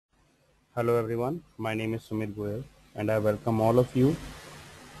Hello everyone, my name is Sumit Goyal and I welcome all of you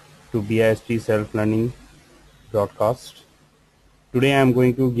to BIST Self-Learning broadcast. Today I am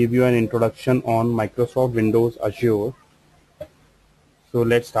going to give you an introduction on Microsoft Windows Azure. So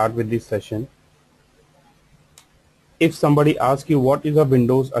let's start with this session. If somebody asks you what is a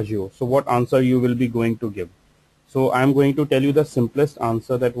Windows Azure, so what answer you will be going to give? So I am going to tell you the simplest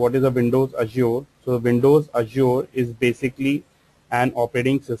answer that what is a Windows Azure. So Windows Azure is basically an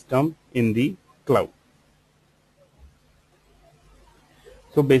operating system in the cloud.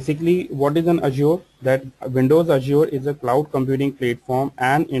 So basically, what is an Azure? That Windows Azure is a cloud computing platform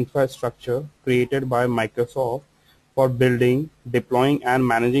and infrastructure created by Microsoft for building, deploying and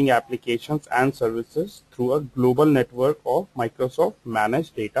managing applications and services through a global network of Microsoft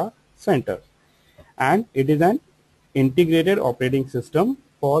managed data centers. And it is an integrated operating system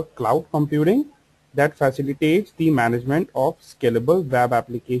for cloud computing that facilitates the management of scalable web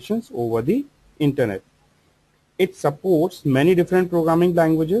applications over the internet. It supports many different programming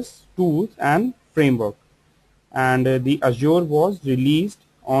languages, tools and framework. And the Azure was released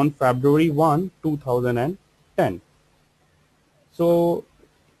on February 1, 2010. So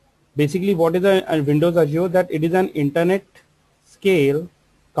basically what is a Windows Azure? That it is an internet scale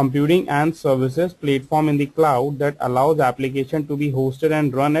computing and services platform in the cloud that allows application to be hosted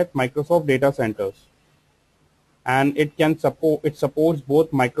and run at Microsoft data centers. And it supports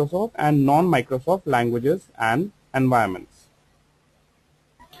both Microsoft and non-Microsoft languages and environments.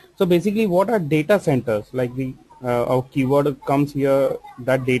 So basically, what are data centers? Like the our keyword comes here,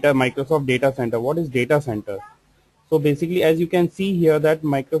 that data Microsoft data center. What is data center? So basically, as you can see here, that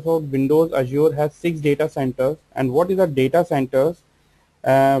Microsoft Windows Azure has 6 data centers. And what is a data centers?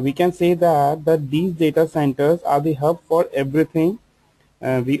 We can say that these data centers are the hub for everything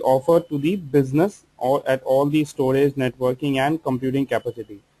we offer to the business or at all the storage, networking, and computing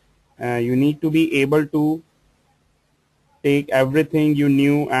capacity. You need to be able to take everything you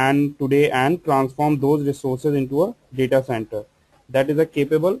knew and today and transform those resources into a data center that is a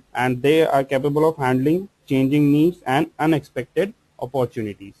capable, and they are capable of handling changing needs and unexpected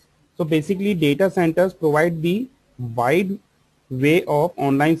opportunities. So basically, data centers provide the wide way of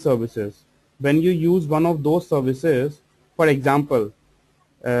online services. When you use one of those services, for example,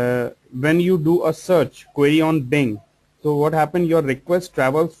 when you do a search query on Bing, so what happens? Your request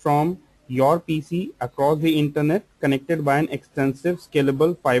travels from your PC across the internet connected by an extensive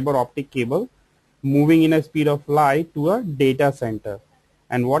scalable fiber optic cable moving in a speed of light to a data center.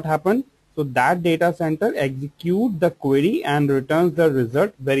 And what happened? So that data center executes the query and returns the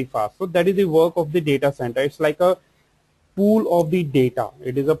result very fast. So that is the work of the data center. It's like a pool of the data.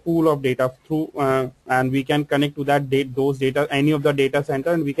 It is a pool of data through and we can connect to that those data, any of the data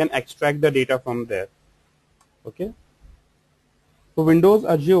center, and we can extract the data from there. Okay. So Windows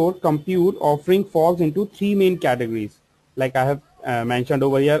Azure Compute offering falls into 3 main categories. Like I have mentioned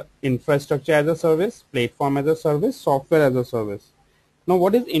over here: infrastructure as a service, platform as a service, software as a service. Now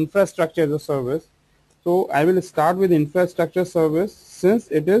what is infrastructure as a service? So I will start with infrastructure service since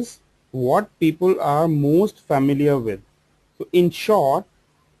it is what people are most familiar with. So in short,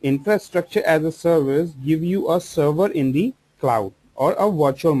 infrastructure as a service give you a server in the cloud or a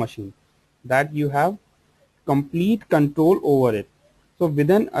virtual machine that you have complete control over it. So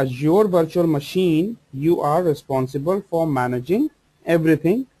within Azure virtual machine, you are responsible for managing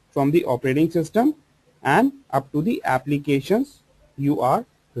everything from the operating system and up to the applications you are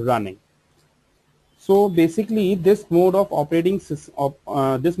running. So basically, this mode of operation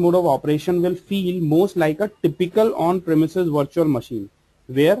will feel most like a typical on-premises virtual machine,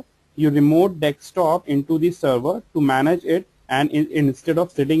 where you remote desktop into the server to manage it, and instead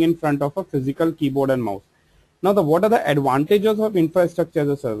of sitting in front of a physical keyboard and mouse. Now, what are the advantages of infrastructure as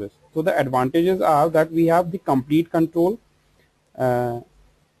a service? So the advantages are that we have the complete control and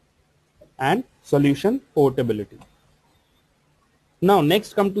solution portability. Now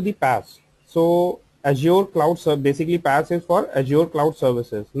next come to the PaaS. So Azure Cloud basically PaaS is for Azure Cloud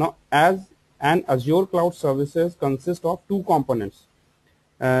Services. Now as an Azure Cloud Services consists of two components,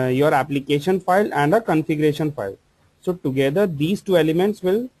 your application file and a configuration file. So together these two elements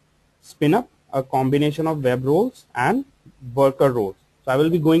will spin up a combination of web roles and worker roles. So I will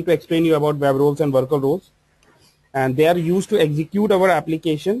be going to explain you about web roles and worker roles, and they are used to execute our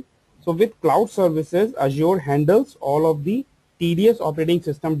application. So with cloud services, Azure handles all of the tedious operating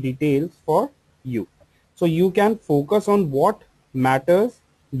system details for you. So you can focus on what matters,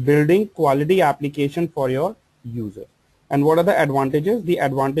 building quality application for your users. And what are the advantages? The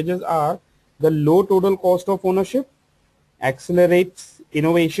advantages are the low total cost of ownership, accelerates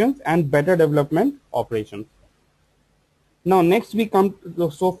innovations and better development operations. Now next we come to,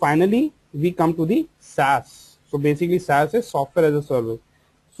 so finally we come to the SaaS. So basically SaaS is software as a service.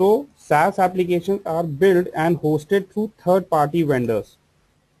 So SaaS applications are built and hosted through third-party vendors.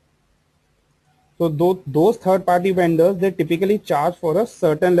 So those third-party vendors, they typically charge for a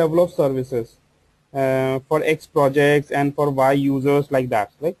certain level of services for X projects and for Y users, like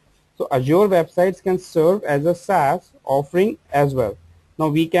that. Right? So Azure websites can serve as a SaaS offering as well. Now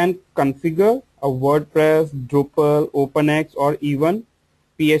we can configure a WordPress, Drupal, OpenX, or even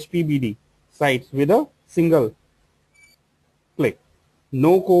PHP BD sites with a single click.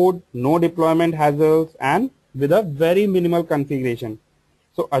 No code, no deployment hassles, and with a very minimal configuration.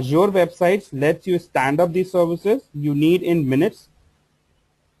 So Azure websites lets you stand up these services you need in minutes,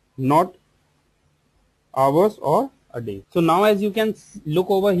 not hours or a day. So now as you can look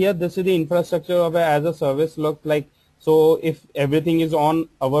over here, this is the infrastructure of as a service looks like. So if everything is on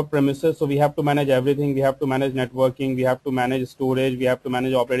our premises, so we have to manage everything. We have to manage networking, we have to manage storage, we have to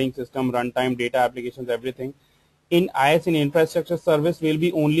manage operating system, runtime, data, applications, everything. In IaaS, in infrastructure service, we'll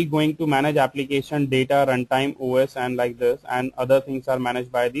be only going to manage application, data, runtime, OS, and like this, and other things are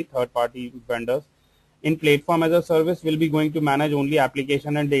managed by the third party vendors. In platform as a service, we'll be going to manage only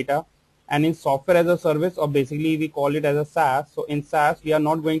application and data. And in software as a service, or basically we call it as a SaaS. So in SaaS, we are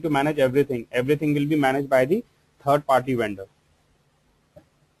not going to manage everything. Everything will be managed by the third party vendor.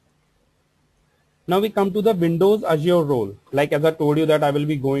 Now we come to the Windows Azure role. Like as I told you that I will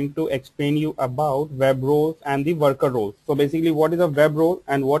be going to explain you about web roles and the worker roles. So basically what is a web role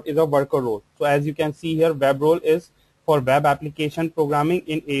and what is a worker role? So as you can see here, web role is for web application programming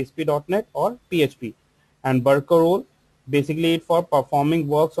in ASP.NET or PHP. And worker role, basically it for performing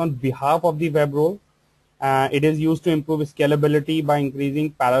works on behalf of the web role. It is used to improve scalability by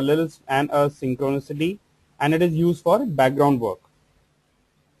increasing parallels and synchronicity, and it is used for background work.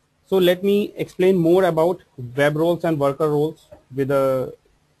 So let me explain more about web roles and worker roles with a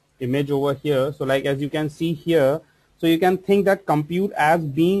image over here. So like as you can see here, so you can think that compute as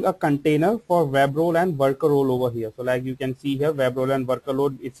being a container for web role and worker role over here. So like you can see here, web role and worker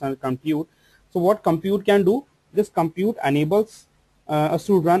role, it's a compute. So what compute can do? This compute enables us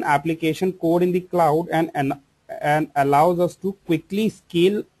to run application code in the cloud and allows us to quickly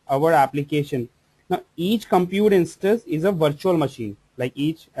scale our application. Now each compute instance is a virtual machine. Like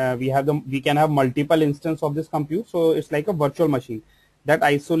each we can have multiple instances of this compute, so it's like a virtual machine that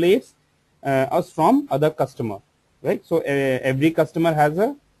isolates us from other customer, right? So every customer has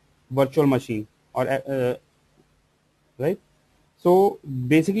a virtual machine, or right? So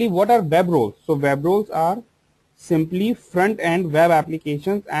basically what are web roles? So web roles are simply front end web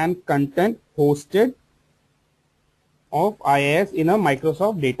applications and content hosted of IaaS in a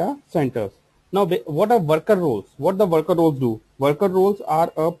Microsoft data centers. Now, what are worker roles? What the worker roles do? Worker roles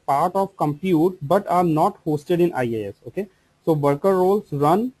are a part of compute but are not hosted in IaaS. Okay, so worker roles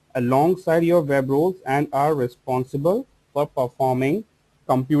run alongside your web roles and are responsible for performing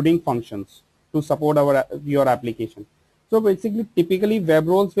computing functions to support your application. So basically, typically web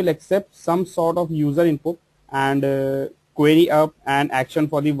roles will accept some sort of user input and query up and action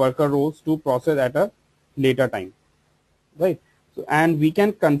for the worker roles to process at a later time. Right. So, and we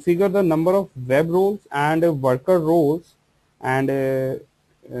can configure the number of web roles and worker roles, and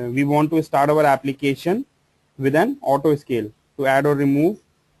we want to start our application with an auto scale to add or remove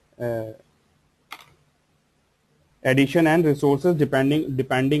addition and resources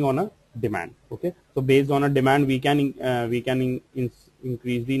depending on a demand. Okay, so based on a demand, we can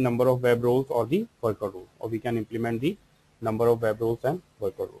increase the number of web roles or the worker roles, or we can implement the number of web roles and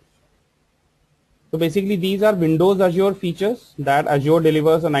worker roles. So basically these are Windows Azure features that Azure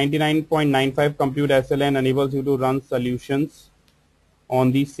delivers a 99.95 compute SLA and enables you to run solutions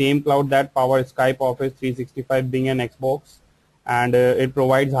on the same cloud that power Skype, Office 365, Bing, and Xbox. And it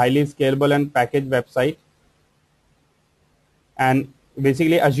provides highly scalable and packaged website. And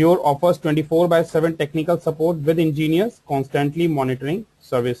basically Azure offers 24/7 technical support with engineers constantly monitoring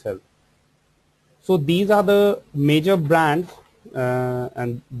service health. So these are the major brands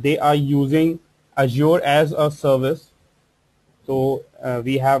and they are using Azure as a service. So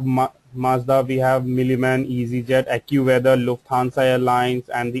we have Mazda, we have Milliman, EasyJet, AccuWeather, Lufthansa Airlines,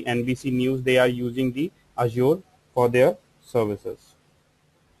 and the NBC News. They are using the Azure for their services.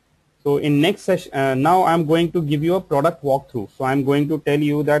 So in next session, now I'm going to give you a product walkthrough. So I'm going to tell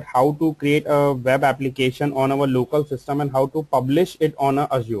you that how to create a web application on our local system and how to publish it on a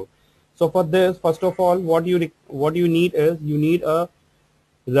Azure. So for this, first of all, what you need is you need a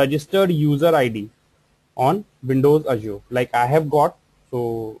registered user ID on Windows Azure, like I have got.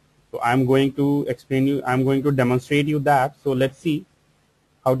 So I'm going to explain you, I'm going to demonstrate you that. So let's see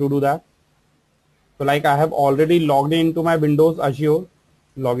how to do that. So like I have already logged into my Windows Azure.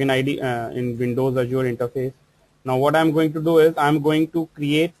 login ID in Windows Azure interface. Now what I'm going to do is I'm going to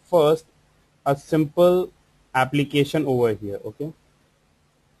create first a simple application over here. Okay,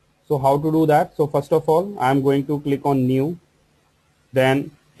 so how to do that? So first of all, I'm going to click on new,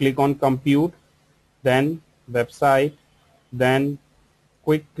 then click on compute, then website, then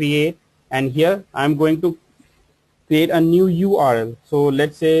quick create, and here I'm going to create a new URL. So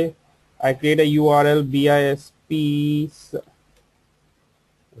let's say I create a URL BISP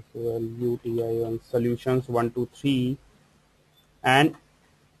solutions 123, and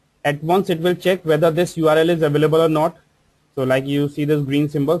at once it will check whether this URL is available or not. So like you see this green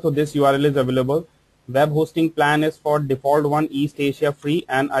symbol, so this URL is available. Web hosting plan is for default one, East Asia free,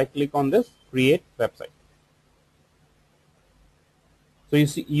 and I click on this create website. So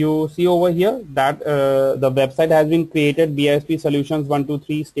you see over here that the website has been created. BISP solutions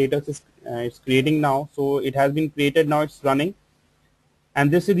 123 status is it's creating now. So it has been created now, it's running, and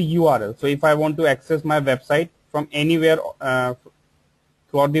this is the URL. So if I want to access my website from anywhere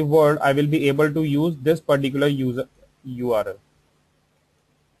throughout the world, I will be able to use this particular user URL.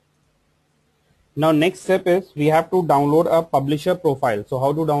 Now next step is we have to download a publisher profile. So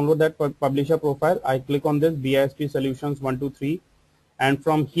how to download that publisher profile? I click on this BISP solutions 123, and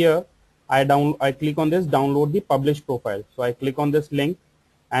from here I click on this download the published profile. So I click on this link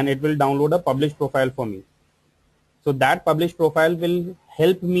and it will download a published profile for me. So that published profile will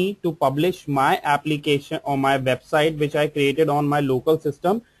help me to publish my application or my website which I created on my local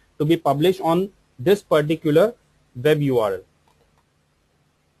system to be published on this particular web URL.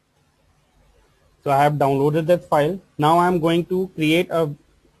 So I have downloaded that file. Now I am going to create a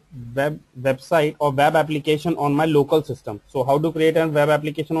website or web application on my local system. So how to create a web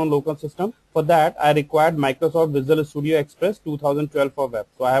application on local system? For that I required Microsoft Visual Studio Express 2012 for web.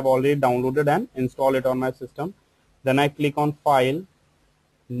 So I have already downloaded and installed it on my system. Then I click on file,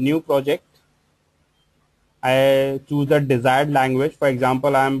 new project. I choose the desired language. For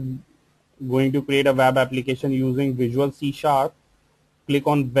example, I am going to create a web application using Visual C#. Click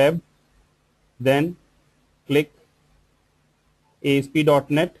on web, then click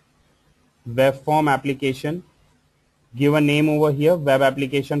ASP.NET web form application. Give a name over here, web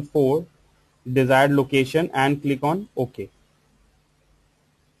application 4, desired location, and click on OK.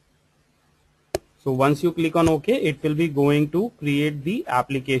 So once you click on OK, it will be going to create the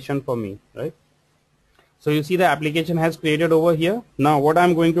application for me, right? So you see the application has created over here. Now what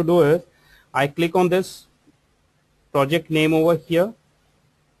I'm going to do is I click on this project name over here,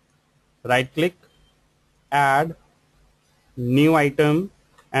 right click, add new item,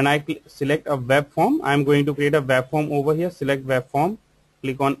 and I select a web form. I'm going to create a web form over here. Select web form,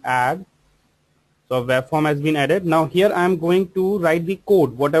 click on add. So a web form has been added. Now here I'm going to write the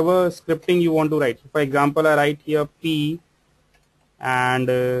code, whatever scripting you want to write. For example, I write here P and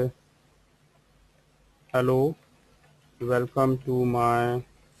hello, welcome to my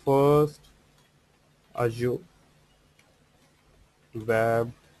first Azure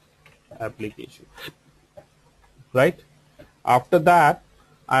web application, right? After that,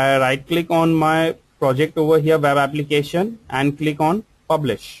 I right click on my project over here, web application, and click on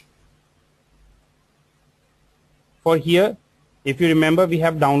publish. For here, if you remember, we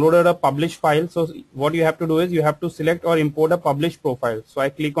have downloaded a publish file. So what you have to do is you have to select or import a published profile. So I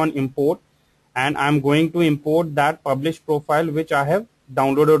click on import, and I'm going to import that published profile which I have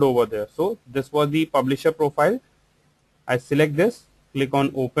downloaded over there. So this was the publisher profile. I select this, click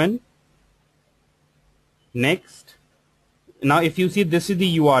on open, next. Now if you see, this is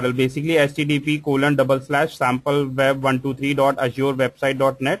the URL, basically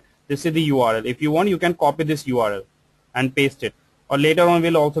http://sampleweb123.azurewebsite.net. This is the URL. If you want, you can copy this URL and paste it, or later on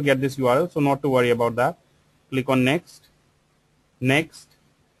we'll also get this URL, so not to worry about that. Click on next, next.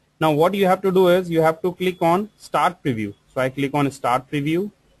 Now what you have to do is you have to click on start preview. So I click on start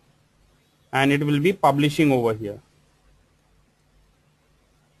preview, and it will be publishing over here.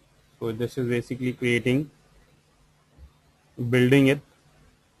 So this is basically creating, building it.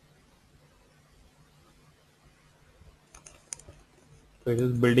 So it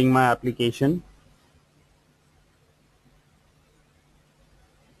is building my application,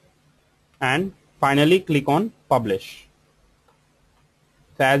 and finally click on publish.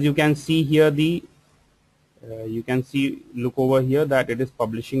 So as you can see here, the you can see, look over here, that it is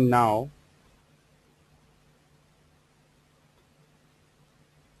publishing now.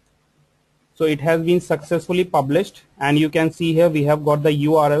 So it has been successfully published, and you can see here we have got the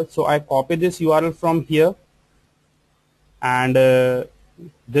URL. So I copy this URL from here, and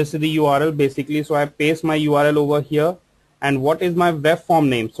this is the URL basically. So I paste my URL over here, and what is my web form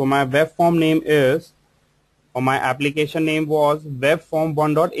name? So my web form name is or my application name was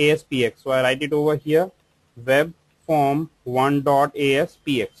webform1.aspx. So I write it over here,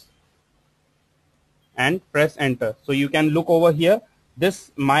 webform1.aspx, and press enter. So you can look over here.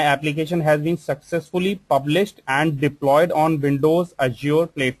 This my application has been successfully published and deployed on Windows Azure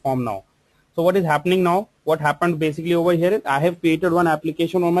platform now. So what is happening now? What happened basically over here is I have created one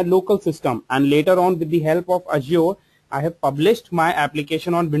application on my local system, and later on with the help of Azure, I have published my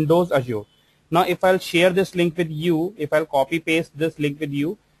application on Windows Azure. Now if I'll share this link with you, if I'll copy paste this link with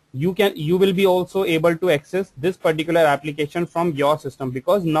you, you will be also able to access this particular application from your system,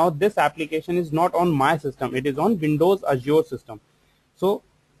 because now this application is not on my system, it is on Windows Azure system. So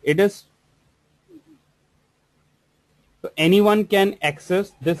it is, so anyone can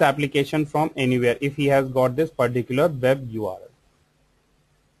access this application from anywhere if he has got this particular web URL.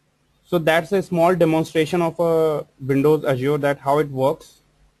 So that's a small demonstration of a Windows Azure, that how it works.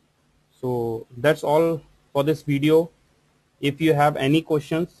 So that's all for this video. If you have any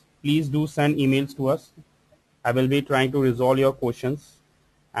questions, please do send emails to us. I will be trying to resolve your questions.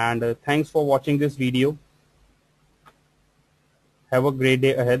 And thanks for watching this video. Have a great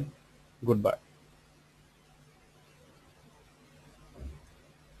day ahead. Goodbye.